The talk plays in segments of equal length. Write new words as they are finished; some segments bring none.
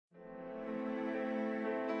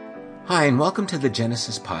Hi, and welcome to the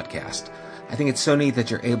Genesis Podcast. I think it's so neat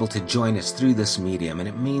that you're able to join us through this medium, and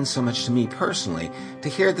it means so much to me personally to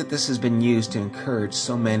hear that this has been used to encourage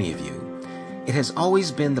so many of you. It has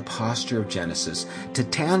always been the posture of Genesis to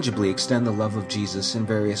tangibly extend the love of Jesus in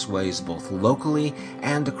various ways, both locally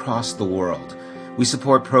and across the world. We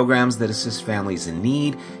support programs that assist families in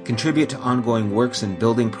need, contribute to ongoing works and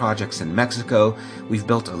building projects in Mexico. We've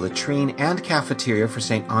built a latrine and cafeteria for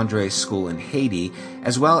St. Andre's School in Haiti,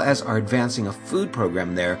 as well as are advancing a food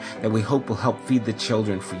program there that we hope will help feed the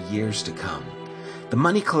children for years to come. The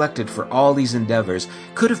money collected for all these endeavors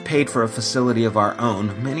could have paid for a facility of our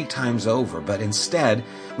own many times over, but instead,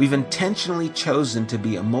 we've intentionally chosen to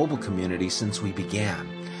be a mobile community since we began.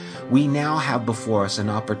 We now have before us an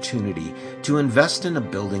opportunity to invest in a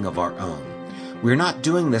building of our own. We're not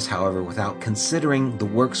doing this, however, without considering the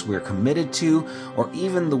works we're committed to or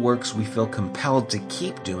even the works we feel compelled to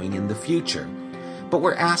keep doing in the future. But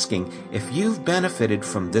we're asking if you've benefited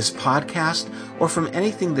from this podcast or from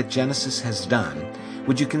anything that Genesis has done,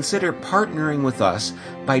 would you consider partnering with us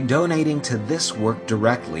by donating to this work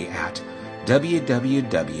directly at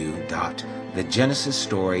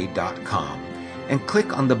www.thegenesisstory.com. and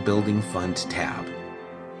click on the Building Fund tab.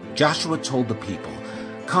 Joshua told the people,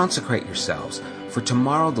 "Consecrate yourselves, for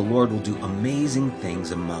tomorrow the Lord will do amazing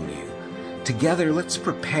things among you. Together, let's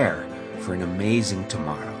prepare for an amazing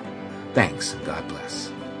tomorrow." Thanks, and God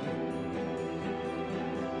bless.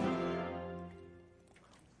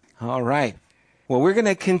 All right. Well, we're going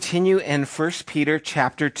to continue in 1 Peter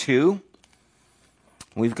chapter 2.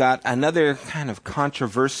 We've got another kind of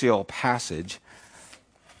controversial passage.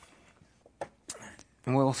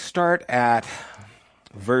 And we'll start at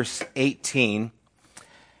verse 18,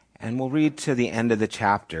 and we'll read to the end of the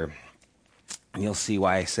chapter. And you'll see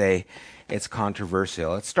why I say it's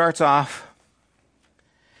controversial. It starts off,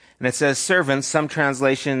 and it says, "Servants," some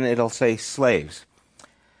translation it'll say slaves.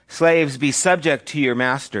 "Slaves, be subject to your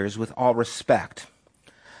masters with all respect,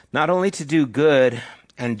 not only to do good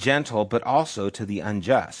and gentle, but also to the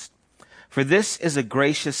unjust. For this is a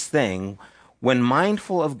gracious thing. When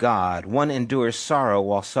mindful of God, one endures sorrow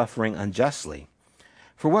while suffering unjustly.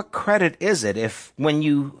 For what credit is it if, when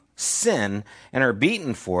you sin and are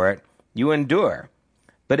beaten for it, you endure?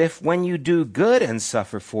 But if when you do good and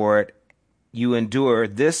suffer for it, you endure,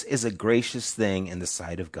 this is a gracious thing in the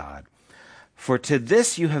sight of God. For to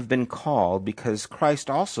this you have been called, because Christ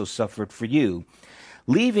also suffered for you,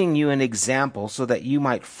 leaving you an example so that you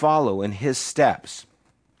might follow in his steps.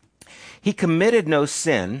 He committed no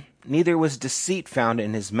sin, neither was deceit found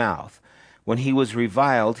in his mouth. When he was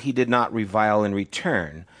reviled, he did not revile in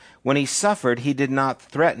return. When he suffered, he did not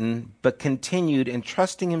threaten, but continued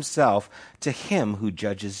entrusting himself to him who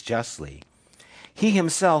judges justly. He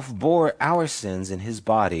himself bore our sins in his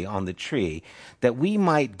body on the tree, that we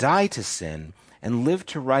might die to sin and live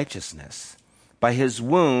to righteousness. By his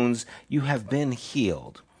wounds you have been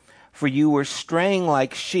healed. For you were straying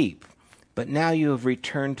like sheep, but now you have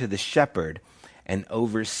returned to the shepherd and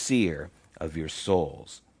overseer of your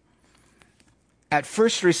souls." At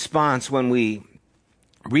first response, when we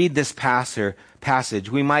read this passage,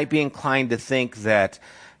 we might be inclined to think that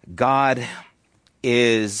God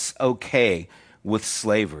is okay with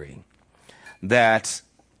slavery, that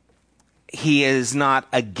he is not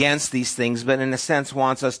against these things, but in a sense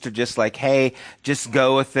wants us to just like, hey, just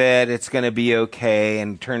go with it, it's going to be okay,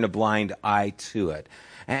 and turn a blind eye to it.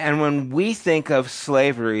 And when we think of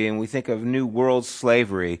slavery and we think of New World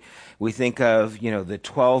slavery, we think of, the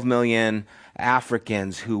 12 million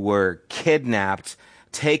Africans who were kidnapped,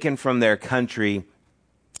 taken from their country,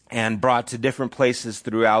 and brought to different places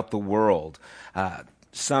throughout the world.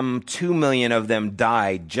 Some 2 million of them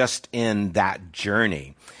died just in that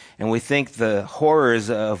journey. And we think the horrors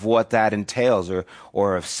of what that entails,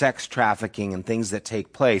 or of sex trafficking and things that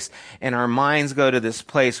take place. And our minds go to this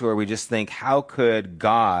place where we just think, how could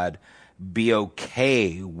God be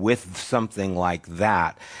okay with something like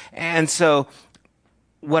that? And so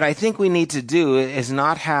what I think we need to do is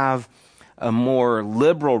not have a more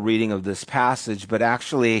liberal reading of this passage, but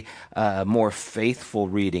actually a more faithful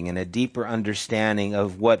reading and a deeper understanding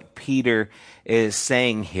of what Peter is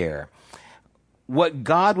saying here. What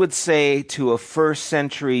God would say to a first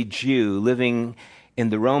century Jew living in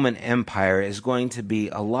the Roman Empire is going to be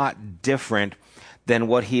a lot different than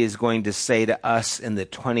what he is going to say to us in the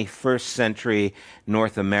 21st century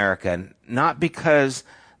North America. Not because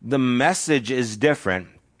the message is different,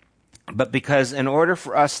 but because in order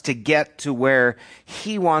for us to get to where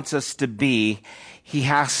he wants us to be, he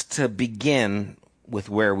has to begin with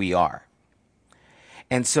where we are.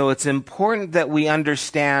 And so it's important that we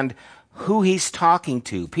understand who he's talking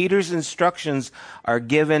to. Peter's instructions are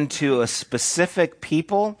given to a specific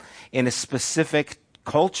people in a specific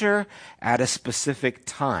culture at a specific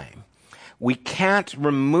time. We can't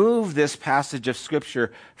remove this passage of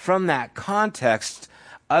Scripture from that context,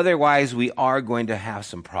 otherwise we are going to have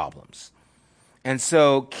some problems. And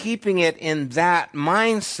so keeping it in that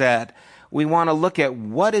mindset, we want to look at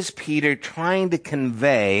what is Peter trying to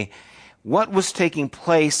convey, what was taking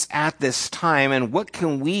place at this time, and what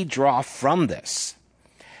can we draw from this?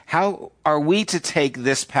 How are we to take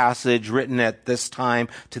this passage written at this time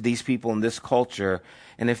to these people in this culture?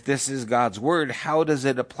 And if this is God's word, how does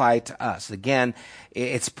it apply to us? Again,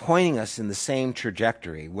 it's pointing us in the same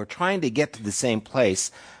trajectory. We're trying to get to the same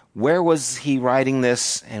place. Where was he writing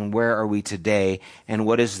this, and where are we today, and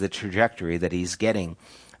what is the trajectory that he's getting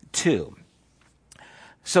to?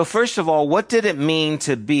 So first of all, what did it mean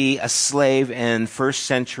to be a slave in first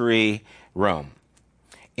century Rome,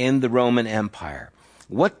 in the Roman Empire?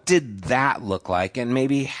 What did that look like, and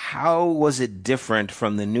maybe how was it different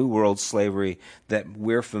from the New World slavery that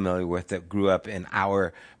we're familiar with, that grew up in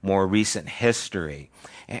our more recent history?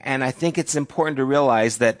 And I think it's important to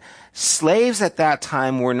realize that slaves at that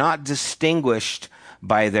time were not distinguished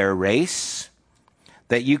by their race,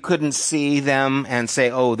 that you couldn't see them and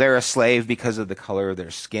say, oh, they're a slave because of the color of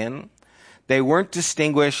their skin. They weren't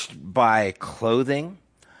distinguished by clothing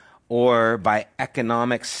or by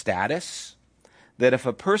economic status. That if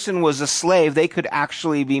a person was a slave, they could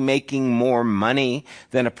actually be making more money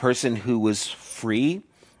than a person who was free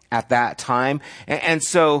at that time. And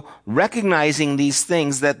so recognizing these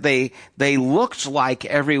things, that they looked like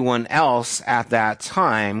everyone else at that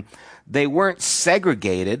time, they weren't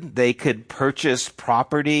segregated. They could purchase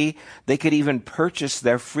property. They could even purchase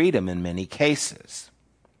their freedom in many cases.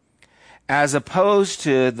 As opposed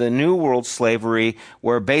to the New World slavery,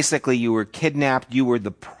 where basically you were kidnapped, you were the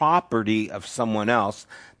property of someone else.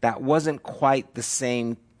 That wasn't quite the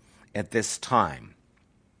same at this time.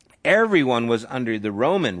 Everyone was under the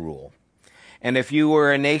Roman rule. And if you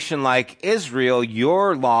were a nation like Israel,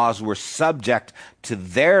 your laws were subject to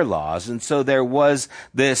their laws. And so there was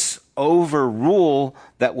this overrule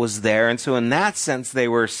that was there. And so in that sense, they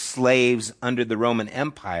were slaves under the Roman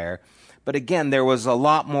Empire. But again, there was a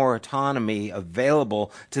lot more autonomy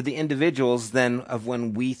available to the individuals than of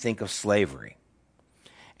when we think of slavery.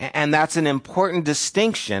 And that's an important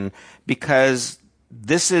distinction, because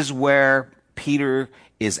this is where Peter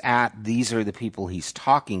is at. These are the people he's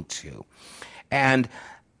talking to. And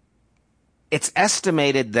it's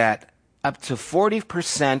estimated that up to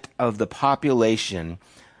 40% of the population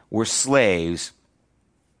were slaves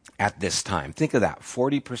at this time. Think of that,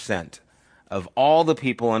 40%. Of all the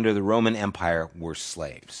people under the Roman Empire were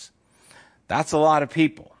slaves. That's a lot of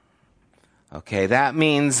people. Okay, that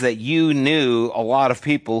means that you knew a lot of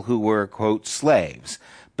people who were, quote, slaves.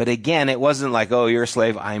 But again, it wasn't like, oh, you're a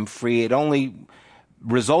slave, I'm free. It only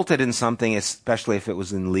resulted in something, especially if it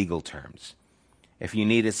was in legal terms. If you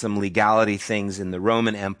needed some legality things in the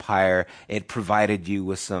Roman Empire, it provided you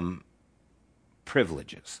with some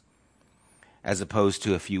privileges, as opposed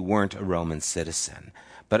to if you weren't a Roman citizen.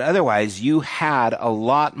 But otherwise, you had a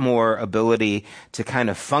lot more ability to kind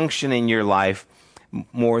of function in your life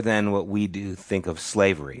more than what we do think of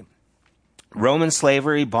slavery. Roman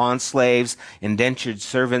slavery, bond slaves, indentured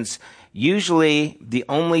servants, usually they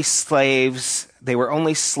were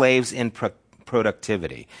only slaves in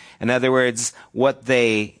productivity. In other words, what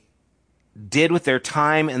they did with their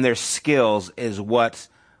time and their skills is what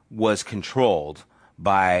was controlled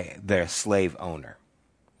by their slave owner.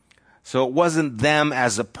 So it wasn't them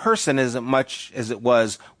as a person as much as it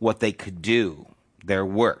was what they could do, their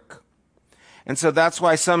work. And so that's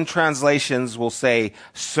why some translations will say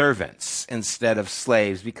servants instead of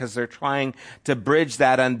slaves, because they're trying to bridge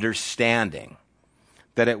that understanding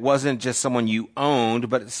that it wasn't just someone you owned,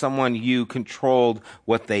 but someone you controlled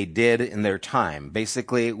what they did in their time.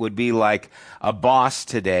 Basically, it would be like a boss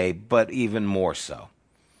today, but even more so.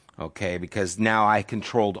 Okay, because now I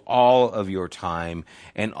controlled all of your time,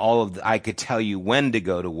 and I could tell you when to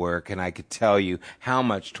go to work, and I could tell you how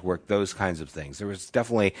much to work, those kinds of things. There was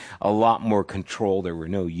definitely a lot more control. There were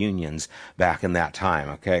no unions back in that time,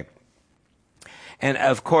 okay? And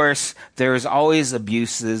of course, there's always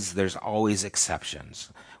abuses, there's always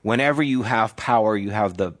exceptions. Whenever you have power, you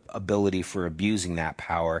have the ability for abusing that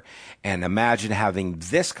power. And imagine having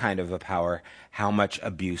this kind of a power, how much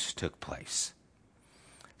abuse took place.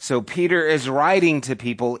 So Peter is writing to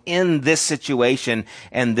people in this situation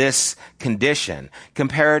and this condition.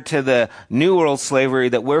 Compared to the New World slavery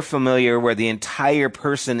that we're familiar, where the entire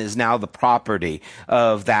person is now the property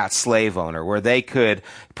of that slave owner, where they could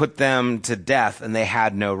put them to death and they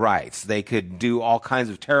had no rights. They could do all kinds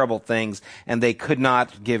of terrible things and they could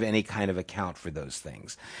not give any kind of account for those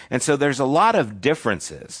things. And so there's a lot of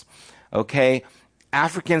differences. Okay?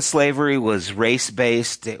 African slavery was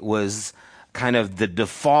race-based. It was kind of the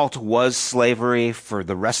default was slavery for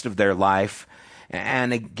the rest of their life.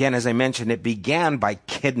 And again, as I mentioned, it began by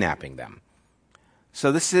kidnapping them.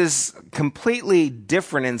 So this is completely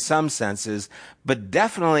different in some senses, but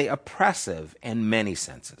definitely oppressive in many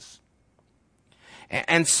senses.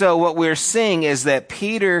 And so what we're seeing is that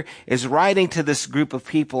Peter is writing to this group of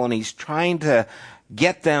people, and he's trying to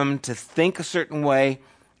get them to think a certain way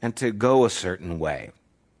and to go a certain way.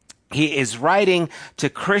 He is writing to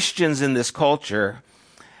Christians in this culture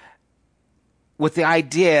with the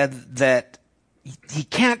idea that he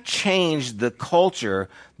can't change the culture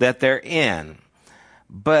that they're in,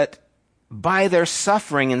 but by their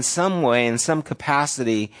suffering in some way, in some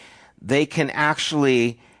capacity, they can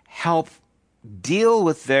actually help deal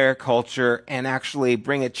with their culture and actually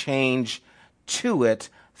bring a change to it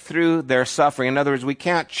through their suffering. In other words, we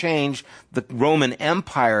can't change the Roman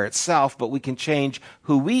Empire itself, but we can change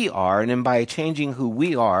who we are. And by changing who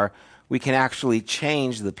we are, we can actually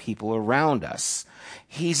change the people around us.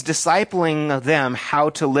 He's discipling them how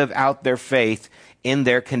to live out their faith in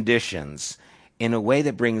their conditions in a way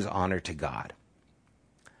that brings honor to God.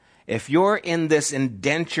 If you're in this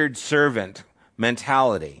indentured servant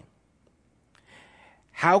mentality,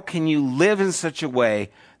 how can you live in such a way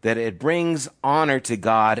that it brings honor to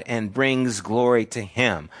God and brings glory to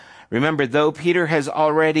Him? Remember, though Peter has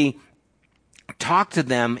already talked to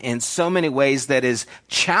them in so many ways that is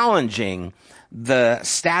challenging the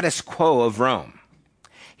status quo of Rome,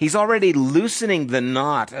 he's already loosening the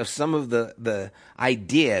knot of some of the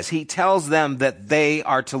ideas. He tells them that they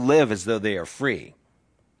are to live as though they are free.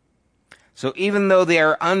 So even though they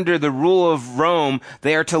are under the rule of Rome,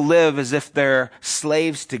 they are to live as if they're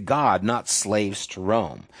slaves to God, not slaves to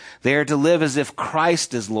Rome. They are to live as if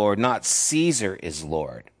Christ is Lord, not Caesar is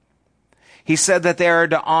Lord. He said that they are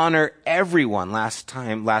to honor everyone.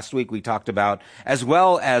 Last week we talked about, as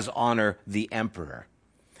well as honor the emperor.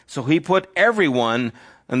 So he put everyone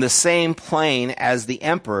on the same plane as the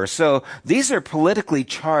emperor. So these are politically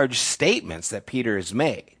charged statements that Peter has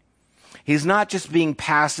made. He's not just being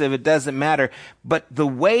passive, it doesn't matter. But the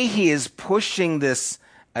way he is pushing this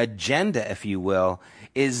agenda, if you will,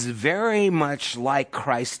 is very much like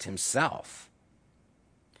Christ himself.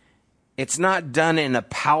 It's not done in a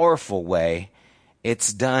powerful way.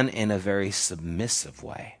 It's done in a very submissive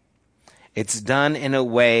way. It's done in a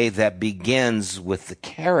way that begins with the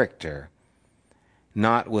character,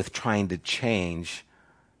 not with trying to change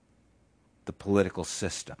the political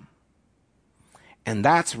system. And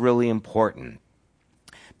that's really important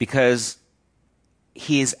because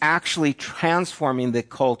he is actually transforming the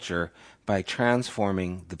culture by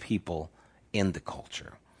transforming the people in the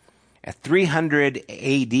culture. At 300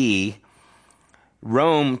 AD,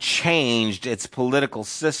 Rome changed its political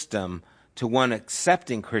system to one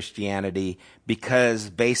accepting Christianity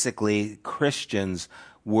because basically Christians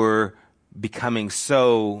were becoming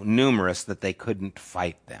so numerous that they couldn't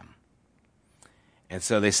fight them. And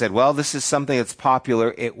so they said, well, this is something that's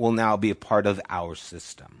popular. It will now be a part of our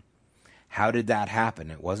system. How did that happen?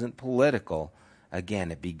 It wasn't political. Again,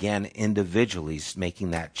 it began individually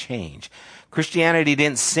making that change. Christianity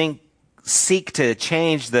didn't seek to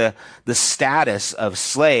change the status of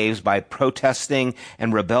slaves by protesting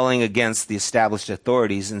and rebelling against the established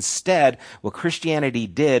authorities. Instead, what Christianity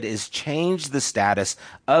did is change the status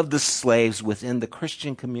of the slaves within the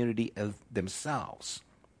Christian community of themselves.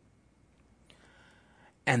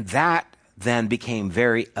 And that then became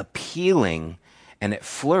very appealing, and it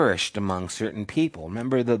flourished among certain people.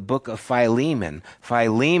 Remember the book of Philemon.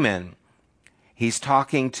 Philemon, he's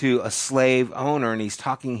talking to a slave owner, and he's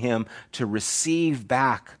talking him to receive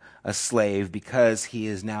back a slave because he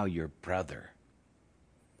is now your brother.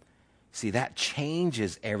 See, that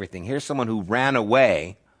changes everything. Here's someone who ran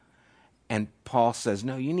away, and Paul says,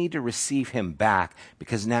 no, you need to receive him back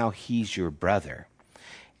because now he's your brother.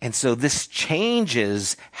 And so this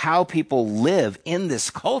changes how people live in this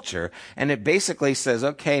culture. And it basically says,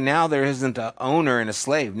 okay, now there isn't an owner and a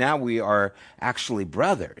slave. Now we are actually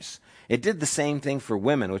brothers. It did the same thing for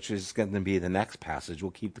women, which is going to be the next passage. We'll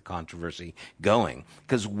keep the controversy going.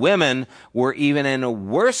 Because women were even in a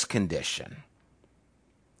worse condition.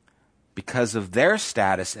 because of their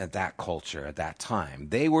status at that culture, at that time.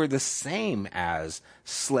 They were the same as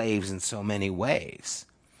slaves in so many ways.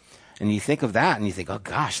 And you think of that and you think, oh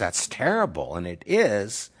gosh, that's terrible. And it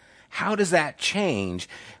is. How does that change?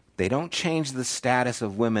 They don't change the status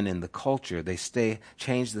of women in the culture. They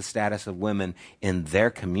change the status of women in their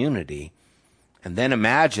community. And then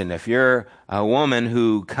imagine if you're a woman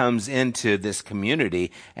who comes into this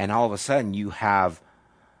community and all of a sudden you have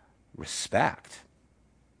respect.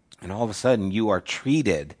 And all of a sudden you are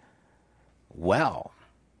treated well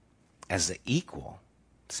as an equal.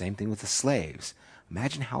 Same thing with the slaves.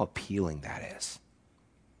 Imagine how appealing that is.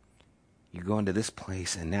 You go into this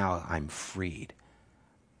place and now I'm freed.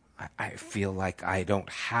 I feel like I don't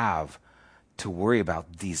have to worry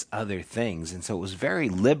about these other things. And so it was very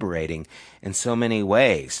liberating in so many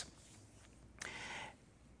ways.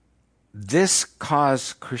 This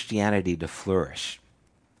caused Christianity to flourish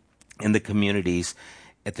in the communities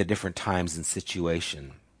at the different times and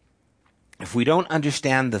situation. If we don't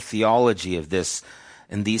understand the theology of this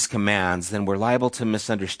and these commands, then we're liable to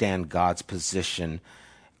misunderstand God's position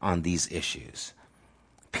on these issues.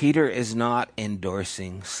 Peter is not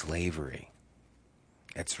endorsing slavery.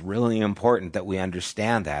 It's really important that we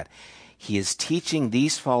understand that. He is teaching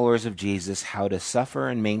these followers of Jesus how to suffer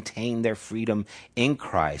and maintain their freedom in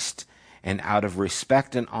Christ, and out of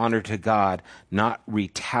respect and honor to God, not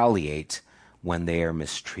retaliate when they are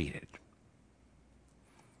mistreated.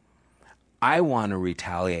 I want to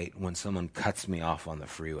retaliate when someone cuts me off on the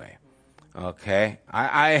freeway. Okay,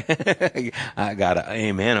 I got an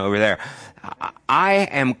amen over there. I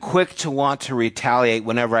am quick to want to retaliate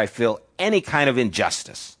whenever I feel any kind of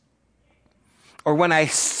injustice, or when I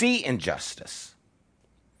see injustice.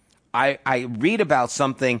 I read about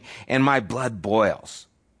something and my blood boils,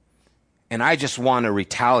 and I just want to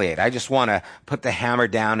retaliate. I just want to put the hammer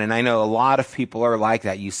down, and I know a lot of people are like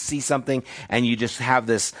that. You see something and you just have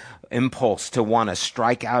this impulse to want to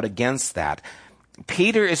strike out against that.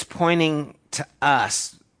 Peter is pointing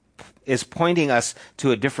us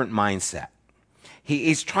to a different mindset.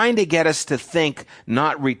 He's trying to get us to think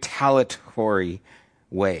not retaliatory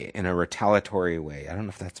way, in a retaliatory way. I don't know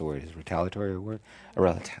if that's a word. Is retaliatory a word?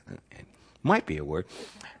 It might be a word.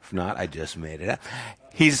 If not, I just made it up.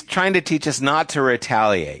 He's trying to teach us not to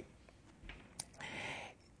retaliate.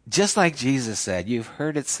 Just like Jesus said, you've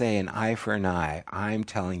heard it say an eye for an eye. I'm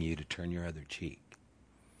telling you to turn your other cheek.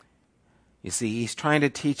 You see, he's trying to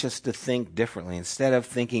teach us to think differently. Instead of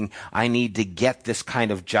thinking, I need to get this kind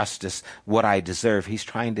of justice, what I deserve, he's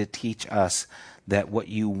trying to teach us that what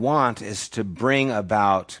you want is to bring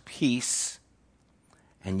about peace,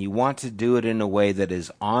 and you want to do it in a way that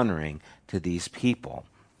is honoring to these people.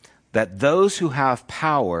 That those who have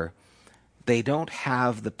power, they don't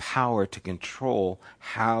have the power to control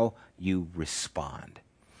how you respond.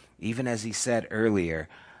 Even as he said earlier,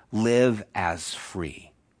 live as free.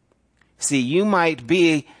 See, you might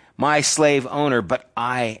be my slave owner, but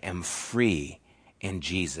I am free in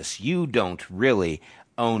Jesus. You don't really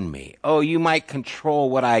own me. Oh, you might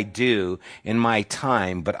control what I do in my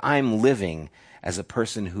time, but I'm living as a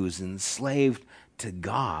person who's enslaved to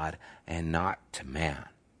God and not to man.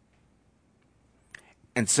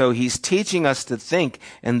 And so he's teaching us to think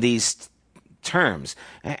in these terms.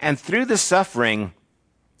 And through the suffering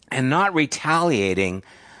and not retaliating,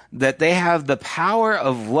 that they have the power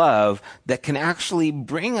of love that can actually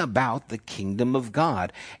bring about the kingdom of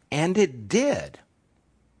God. And it did.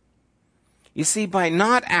 You see, by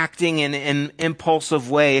not acting in an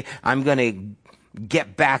impulsive way, I'm going to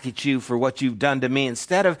get back at you for what you've done to me,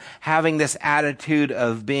 instead of having this attitude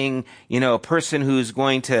of being, a person who's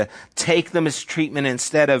going to take the mistreatment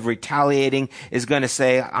instead of retaliating, is going to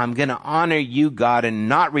say, I'm going to honor you, God, and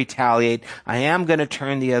not retaliate. I am going to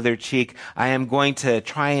turn the other cheek. I am going to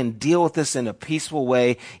try and deal with this in a peaceful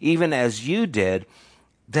way, even as you did,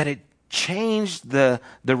 that it changed the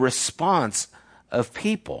response of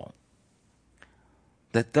people.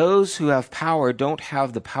 That those who have power don't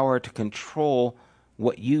have the power to control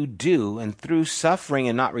what you do, and through suffering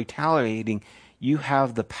and not retaliating, you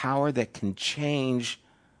have the power that can change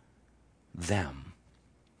them.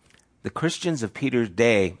 The Christians of Peter's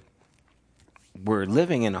day were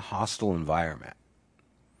living in a hostile environment.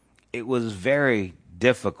 It was very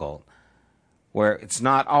difficult, where it's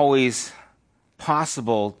not always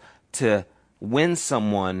possible to win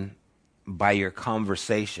someone by your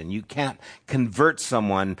conversation. You can't convert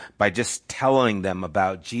someone by just telling them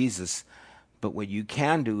about Jesus. But what you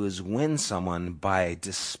can do is win someone by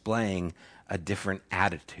displaying a different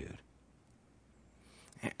attitude.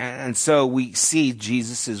 And so we see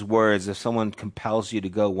Jesus' words, if someone compels you to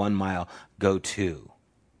go 1 mile, go 2.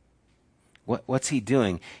 What's he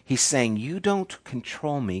doing? He's saying, you don't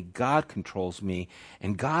control me, God controls me,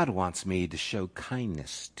 and God wants me to show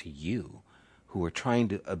kindness to you who are trying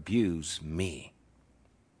to abuse me.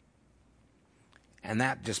 And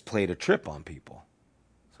that just played a trip on people.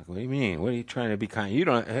 It's like, what do you mean? What are you trying to be kind? You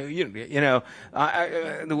don't,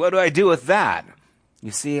 what do I do with that?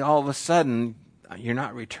 You see, all of a sudden, you're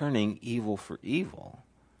not returning evil for evil.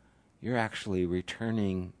 You're actually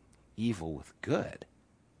returning evil with good.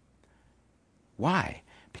 Why?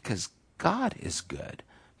 Because God is good.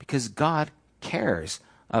 Because God cares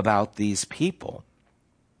about these people.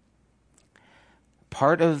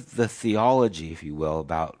 Part of the theology, if you will,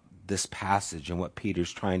 about this passage and what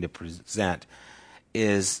Peter's trying to present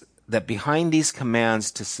is that behind these commands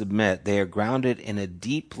to submit, they are grounded in a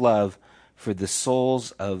deep love for the souls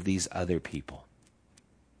of these other people.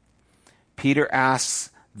 Peter asks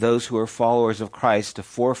those who are followers of Christ to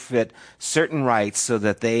forfeit certain rights so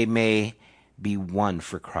that they may be won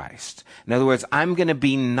for Christ. In other words, I'm going to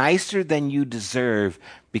be nicer than you deserve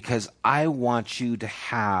because I want you to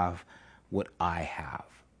have what I have.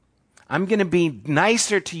 I'm going to be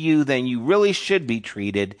nicer to you than you really should be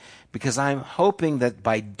treated because I'm hoping that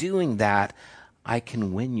by doing that, I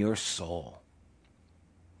can win your soul.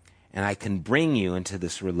 And I can bring you into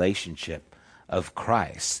this relationship of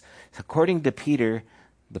Christ. According to Peter,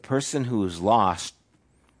 the person who is lost,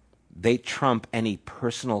 they trump any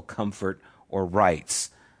personal comfort or rights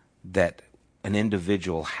that an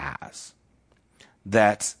individual has.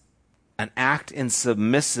 That an act in a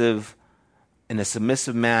submissive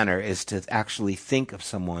manner is to actually think of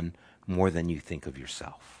someone more than you think of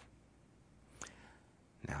yourself.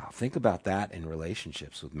 Now, think about that in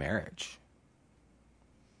relationships with marriage.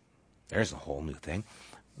 There's a whole new thing.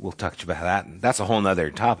 We'll touch about that. That's a whole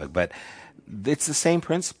other topic, but it's the same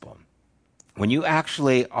principle. When you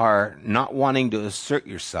actually are not wanting to assert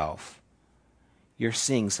yourself, you're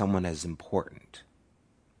seeing someone as important.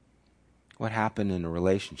 What happened in a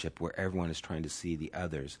relationship where everyone is trying to see the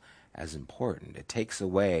others as important? It takes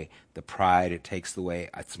away the pride. It takes away,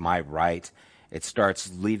 it's my right. It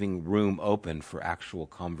starts leaving room open for actual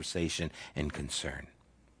conversation and concern.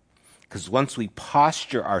 Because once we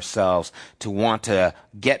posture ourselves to want to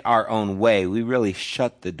get our own way, we really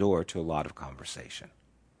shut the door to a lot of conversation.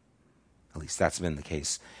 At least that's been the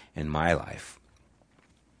case in my life.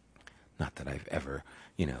 Not that I've ever,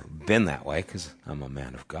 been that way, because I'm a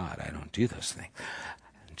man of God. I don't do those things.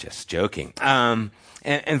 Just joking. And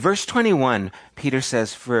verse 21, Peter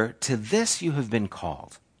says, "For to this you have been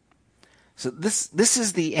called." So this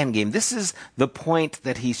is the end game. This is the point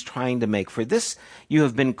that he's trying to make. For this you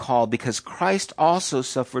have been called, because Christ also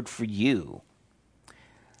suffered for you,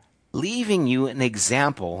 leaving you an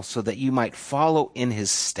example so that you might follow in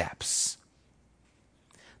his steps.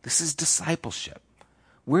 This is discipleship.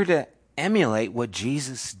 We're to emulate what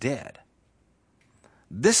Jesus did.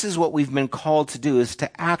 This is what we've been called to do, is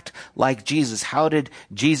to act like Jesus. How did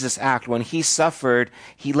Jesus act? When he suffered,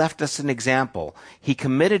 he left us an example. He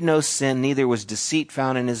committed no sin, neither was deceit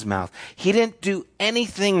found in his mouth. He didn't do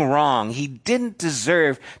anything wrong. He didn't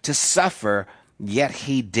deserve to suffer, yet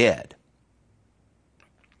he did.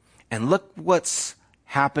 And look what's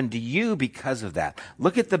happened to you because of that.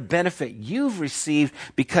 Look at the benefit you've received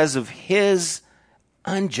because of his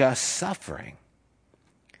unjust suffering.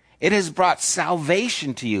 It has brought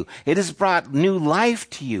salvation to you. It has brought new life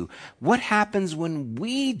to you. What happens when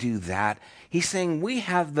we do that? He's saying we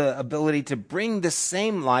have the ability to bring the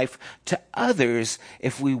same life to others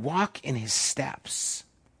if we walk in his steps.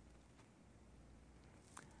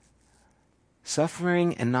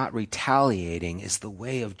 Suffering and not retaliating is the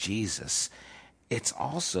way of Jesus. It's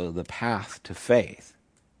also the path to faith,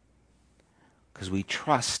 because we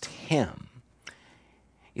trust him.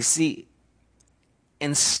 You see,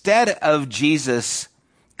 instead of Jesus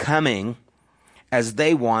coming as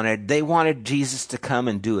they wanted Jesus to come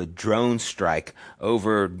and do a drone strike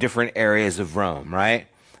over different areas of Rome, right?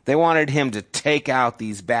 They wanted him to take out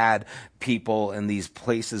these bad people in these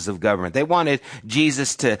places of government. They wanted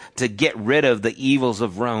Jesus to get rid of the evils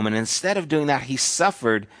of Rome. And instead of doing that, he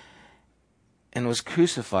suffered and was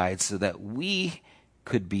crucified so that we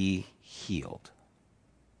could be healed.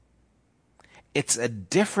 It's a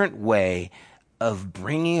different way of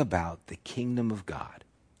bringing about the kingdom of God.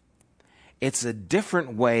 It's a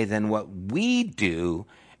different way than what we do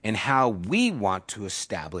and how we want to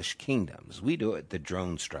establish kingdoms. We do it the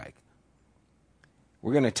drone strike.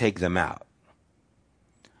 We're going to take them out.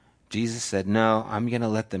 Jesus said, no, I'm going to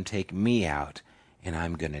let them take me out, and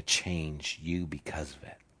I'm going to change you because of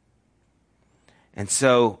it. And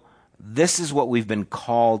so this is what we've been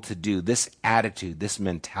called to do, this attitude, this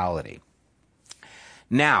mentality.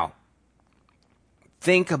 Now,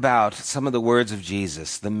 think about some of the words of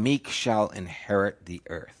Jesus, the meek shall inherit the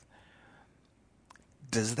earth.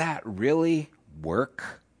 Does that really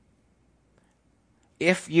work?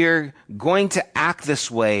 If you're going to act this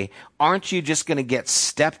way, aren't you just going to get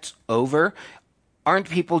stepped over? Aren't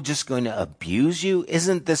people just going to abuse you?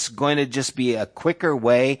 Isn't this going to just be a quicker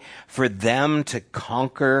way for them to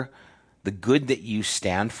conquer the good that you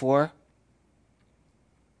stand for?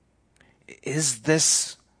 Is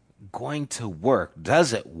this going to work?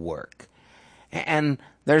 Does it work? And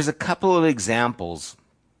there's a couple of examples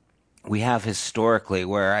we have historically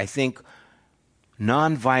where I think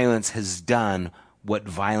nonviolence has done what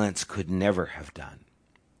violence could never have done.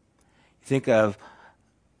 Think of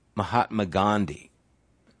Mahatma Gandhi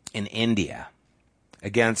in India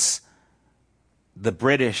against the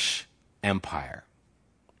British Empire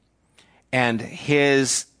and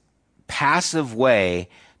his passive way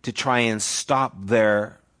to try and stop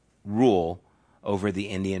their rule over the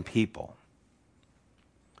Indian people,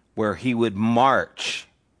 where he would march.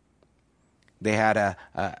 They had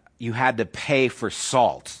you had to pay for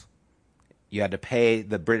salt. You had to pay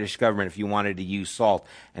the British government if you wanted to use salt.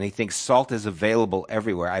 And he thinks salt is available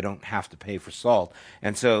everywhere. I don't have to pay for salt.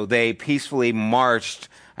 And so they peacefully marched,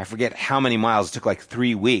 I forget how many miles, it took like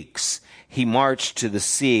 3 weeks. He marched to the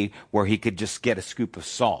sea where he could just get a scoop of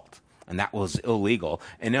salt. And that was illegal.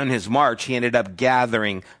 And on his march, he ended up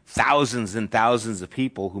gathering thousands and thousands of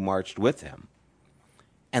people who marched with him.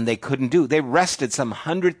 And they couldn't do it. They arrested some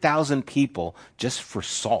 100,000 people just for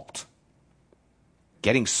salt.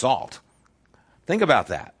 Getting salt. Think about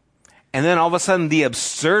that. And then all of a sudden the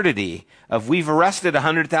absurdity of we've arrested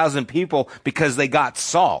 100,000 people because they got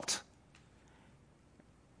salt.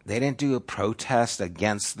 They didn't do a protest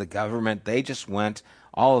against the government. They just went,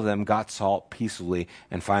 all of them got salt peacefully,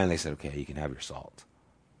 and finally they said, okay, you can have your salt.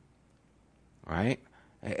 Right?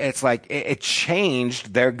 It's like it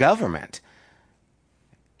changed their government.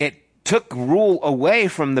 It took rule away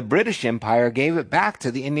from the British Empire, gave it back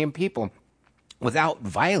to the Indian people without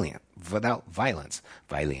violence.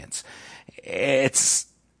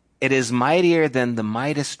 It is mightier than the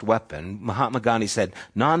mightiest weapon. Mahatma Gandhi said,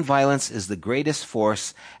 nonviolence is the greatest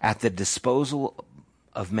force at the disposal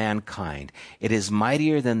of mankind. It is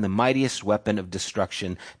mightier than the mightiest weapon of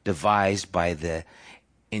destruction devised by the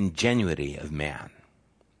ingenuity of man.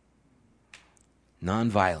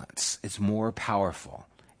 Nonviolence is more powerful.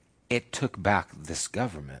 It took back this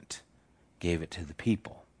government, gave it to the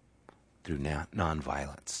people through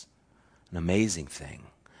nonviolence. An amazing thing.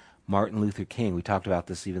 Martin Luther King, we talked about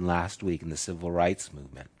this even last week in the civil rights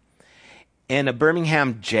movement. In a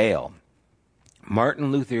Birmingham jail,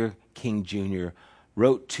 Martin Luther King Jr.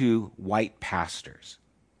 wrote to white pastors.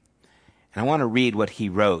 And I want to read what he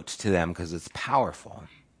wrote to them because it's powerful.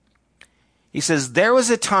 He says, there was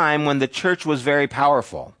a time when the church was very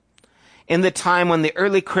powerful. In the time when the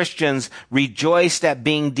early Christians rejoiced at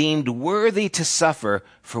being deemed worthy to suffer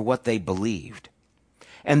for what they believed.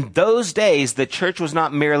 In those days, the church was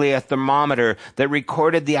not merely a thermometer that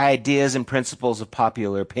recorded the ideas and principles of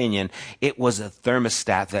popular opinion. It was a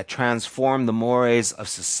thermostat that transformed the mores of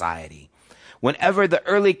society. Whenever the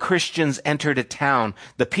early Christians entered a town,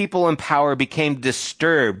 the people in power became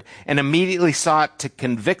disturbed and immediately sought to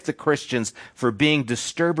convict the Christians for being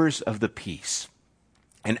disturbers of the peace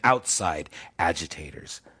and outside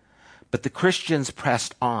agitators. But the Christians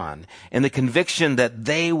pressed on in the conviction that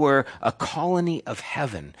they were a colony of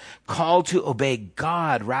heaven, called to obey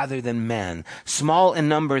God rather than men. Small in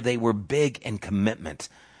number, they were big in commitment.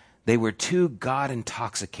 They were too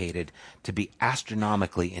God-intoxicated to be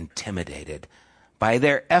astronomically intimidated. By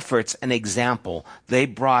their efforts and example, they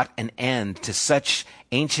brought an end to such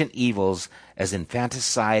ancient evils as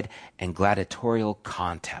infanticide and gladiatorial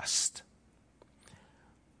contest.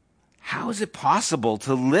 How is it possible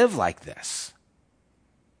to live like this?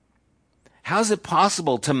 How is it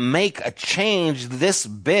possible to make a change this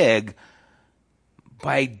big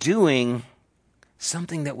by doing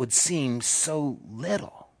something that would seem so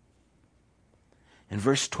little? In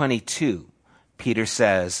verse 22, Peter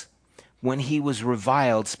says, when he was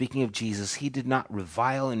reviled, speaking of Jesus, he did not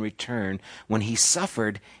revile in return. When he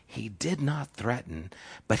suffered, he did not threaten,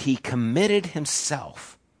 but he committed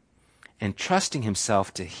himself, entrusting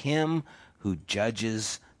himself to him who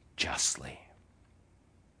judges justly.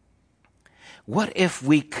 What if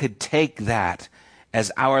we could take that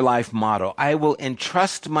as our life motto? I will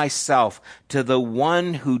entrust myself to the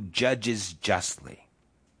one who judges justly.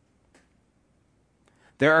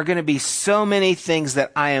 There are going to be so many things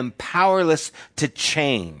that I am powerless to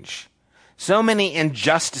change. So many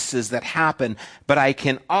injustices that happen, but I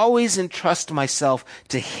can always entrust myself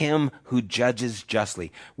to him who judges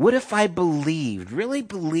justly. What if I really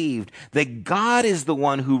believed that God is the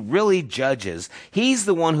one who really judges? He's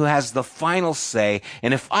the one who has the final say.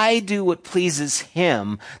 And if I do what pleases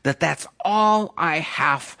him, that's all I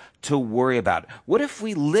have to worry about. What if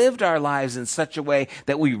we lived our lives in such a way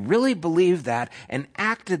that we really believed that and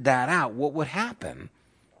acted that out? What would happen?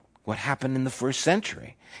 What happened in the first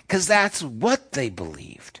century? Because that's what they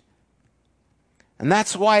believed. And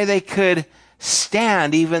that's why they could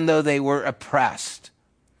stand even though they were oppressed.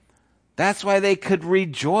 That's why they could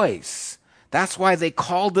rejoice. That's why they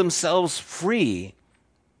called themselves free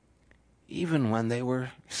even when they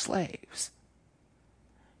were slaves.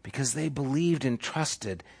 Because they believed and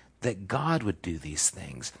trusted that God would do these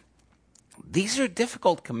things. These are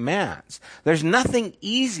difficult commands. There's nothing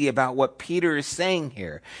easy about what Peter is saying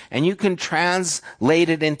here. And you can translate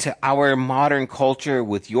it into our modern culture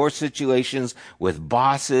with your situations, with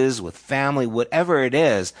bosses, with family, whatever it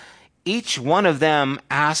is. Each one of them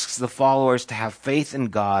asks the followers to have faith in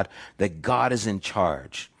God, that God is in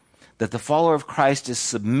charge, that the follower of Christ is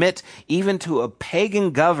submit even to a pagan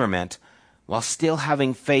government while still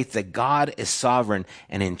having faith that God is sovereign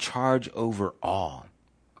and in charge over all.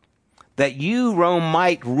 That you, Rome,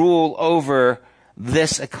 might rule over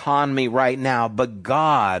this economy right now, but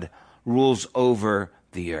God rules over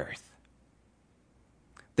the earth.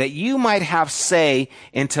 That you might have say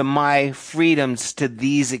into my freedoms to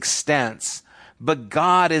these extents, but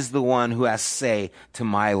God is the one who has say to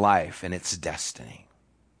my life and its destiny.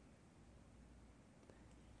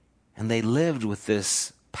 And they lived with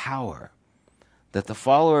this power, that the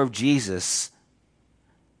follower of Jesus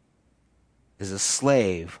is a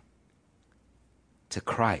slave to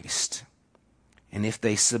Christ. And if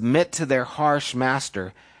they submit to their harsh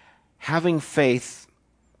master, having faith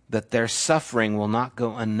that their suffering will not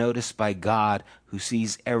go unnoticed by God, who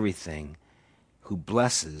sees everything, who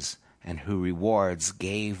blesses and who rewards,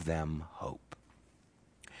 gave them hope.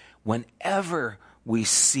 Whenever we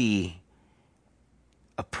see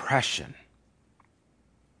oppression,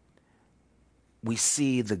 we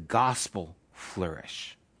see the gospel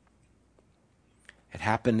flourish. It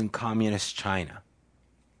happened in communist China,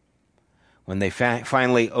 when they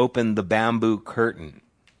finally opened the bamboo curtain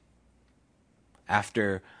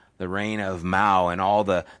after the reign of Mao and all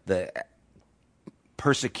the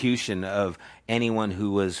persecution of anyone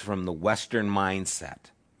who was from the Western mindset.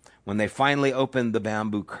 When they finally opened the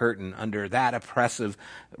bamboo curtain under that oppressive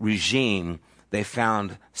regime, they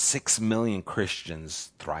found 6 million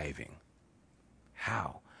Christians thriving.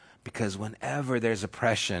 How? Because whenever there's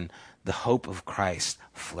oppression, the hope of Christ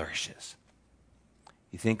flourishes.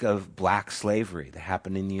 You think of black slavery that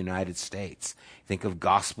happened in the United States. You think of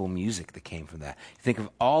gospel music that came from that. You think of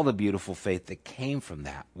all the beautiful faith that came from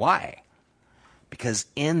that. Why? Because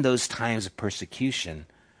in those times of persecution,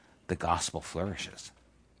 the gospel flourishes.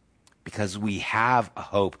 Because we have a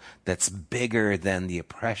hope that's bigger than the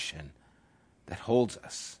oppression that holds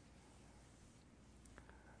us.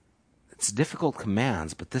 It's difficult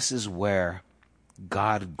commands, but this is where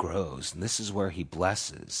God grows, and this is where he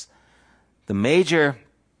blesses. The major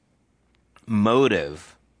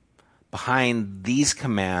motive behind these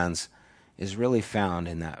commands is really found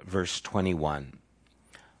in that verse 21.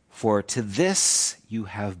 For to this you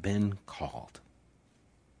have been called.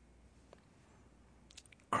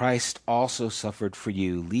 Christ also suffered for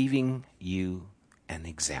you, leaving you an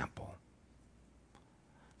example,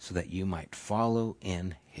 so that you might follow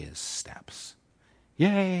in his steps.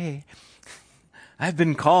 Yay! I've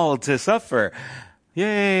been called to suffer.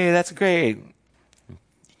 Yay, that's great. You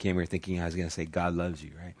came here thinking I was going to say God loves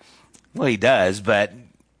you, right? Well, he does, but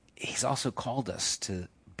he's also called us to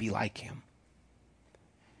be like him.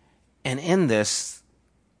 And in this,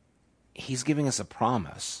 he's giving us a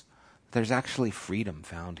promise. There's actually freedom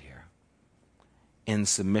found here in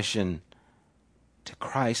submission to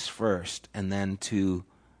Christ first, and then to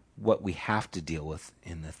what we have to deal with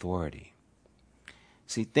in authority.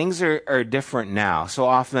 See, things are different now. So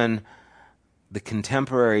often, the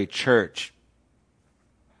contemporary church,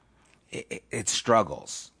 it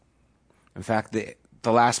struggles. In fact,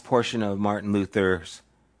 the last portion of Martin Luther's,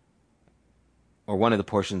 or one of the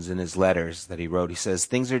portions in his letters that he wrote, he says,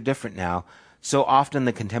 things are different now. So often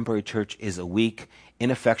the contemporary church is a weak,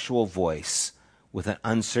 ineffectual voice with an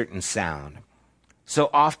uncertain sound. So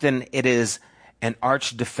often it is an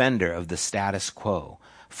arch defender of the status quo.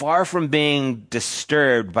 Far from being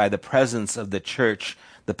disturbed by the presence of the church,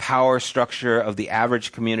 the power structure of the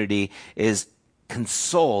average community is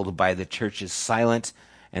consoled by the church's silent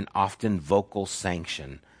and often vocal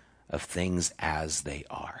sanction of things as they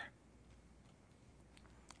are.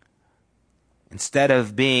 Instead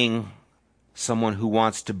of being someone who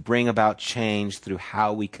wants to bring about change through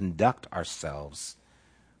how we conduct ourselves,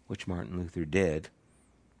 which Martin Luther did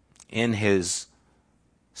in his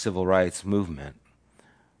civil rights movement,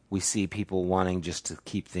 we see people wanting just to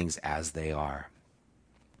keep things as they are.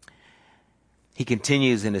 He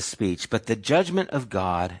continues in his speech, but the judgment of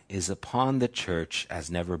God is upon the church as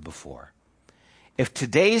never before. If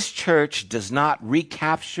today's church does not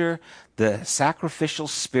recapture the sacrificial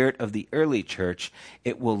spirit of the early church,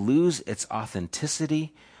 it will lose its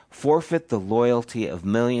authenticity, forfeit the loyalty of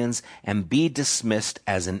millions, and be dismissed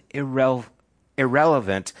as an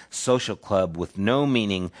irrelevant social club with no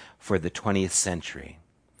meaning for the 20th century.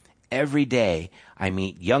 Every day I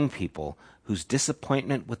meet young people whose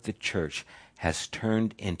disappointment with the church has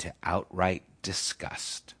turned into outright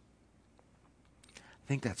disgust. I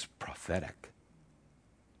think that's prophetic.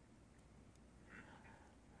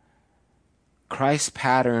 Christ's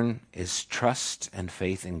pattern is trust and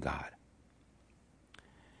faith in God.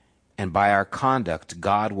 And by our conduct,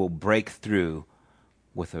 God will break through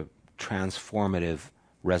with a transformative,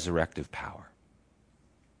 resurrective power.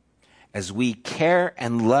 As we care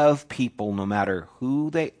and love people no matter who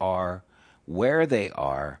they are, where they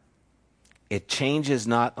are, it changes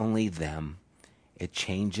not only them, it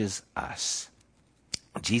changes us.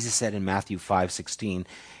 Jesus said in Matthew 5:16,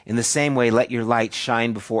 in the same way, let your light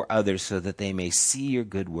shine before others so that they may see your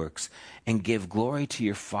good works and give glory to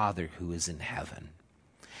your Father who is in heaven.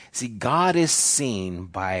 See, God is seen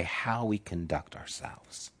by how we conduct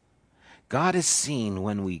ourselves. God is seen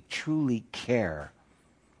when we truly care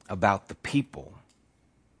about the people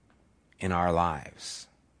in our lives.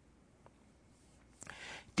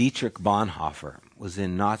 Dietrich Bonhoeffer was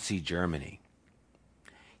in Nazi Germany.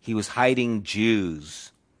 He was hiding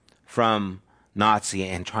Jews from Nazi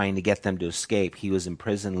and trying to get them to escape. He was in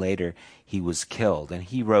prison later. He was killed. And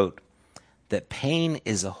he wrote that pain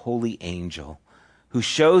is a holy angel who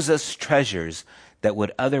shows us treasures that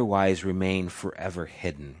would otherwise remain forever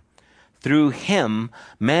hidden. Through him,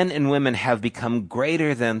 men and women have become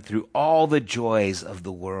greater than through all the joys of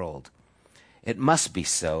the world. It must be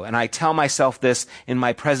so, and I tell myself this in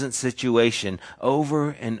my present situation over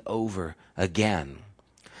and over again.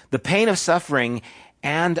 The pain of suffering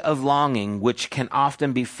and of longing, which can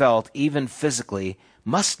often be felt even physically,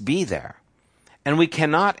 must be there. And we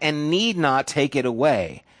cannot and need not take it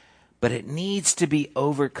away, but it needs to be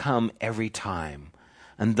overcome every time.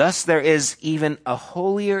 And thus there is even a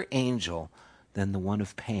holier angel than the one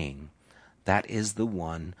of pain. That is the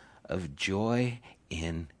one of joy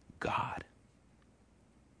in God.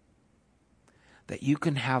 That you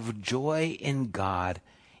can have joy in God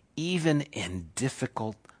even in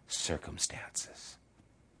difficult circumstances.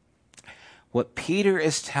 What Peter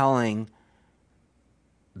is telling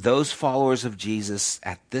those followers of Jesus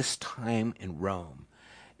at this time in Rome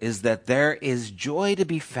is that there is joy to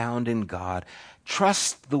be found in God.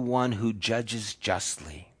 Trust the one who judges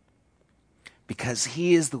justly, because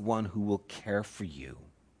he is the one who will care for you.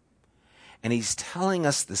 And he's telling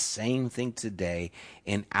us the same thing today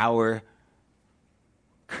in our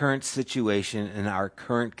current situation, in our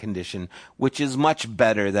current condition, which is much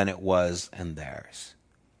better than it was in theirs.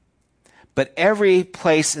 But every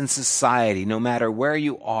place in society, no matter where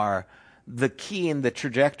you are, the key and the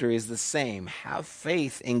trajectory is the same. Have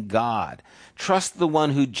faith in God. Trust the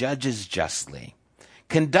one who judges justly.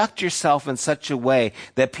 Conduct yourself in such a way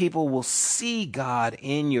that people will see God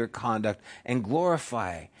in your conduct and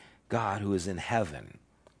glorify God who is in heaven.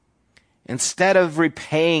 Instead of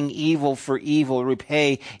repaying evil for evil,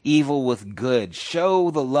 repay evil with good.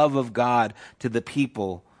 Show the love of God to the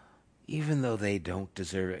people, even though they don't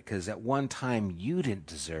deserve it, because at one time you didn't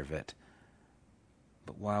deserve it.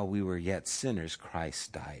 But while we were yet sinners,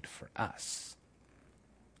 Christ died for us.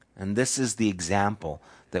 And this is the example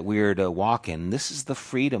that we are to walk in. This is the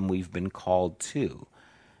freedom we've been called to.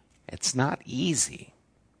 It's not easy,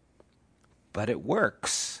 but it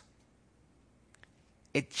works.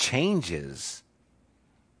 It changes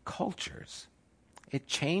cultures. It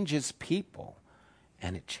changes people,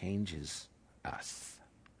 and it changes us.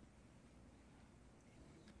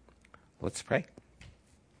 Let's pray.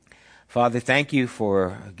 Father, thank you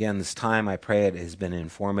for, again, this time. I pray it has been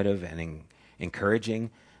informative and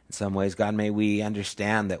encouraging in some ways. God, may we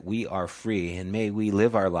understand that we are free, and may we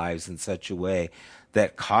live our lives in such a way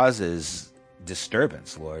that causes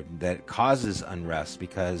disturbance, Lord, that causes unrest,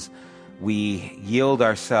 because we yield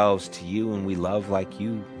ourselves to you and we love like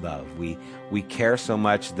you love. We care so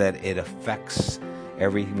much that it affects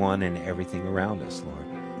everyone and everything around us, Lord.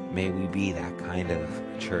 May we be that kind of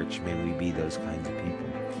church. May we be those kinds of people.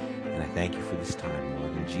 And I thank you for this time,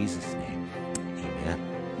 Lord. In Jesus' name, amen.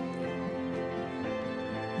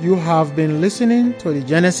 You have been listening to the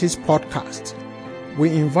Genesis podcast. We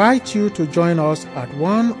invite you to join us at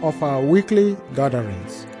one of our weekly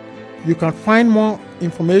gatherings. You can find more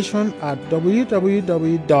information at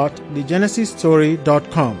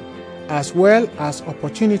www.thegenesisstory.com, as well as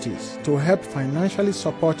opportunities to help financially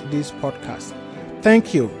support this podcast.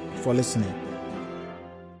 Thank you for listening.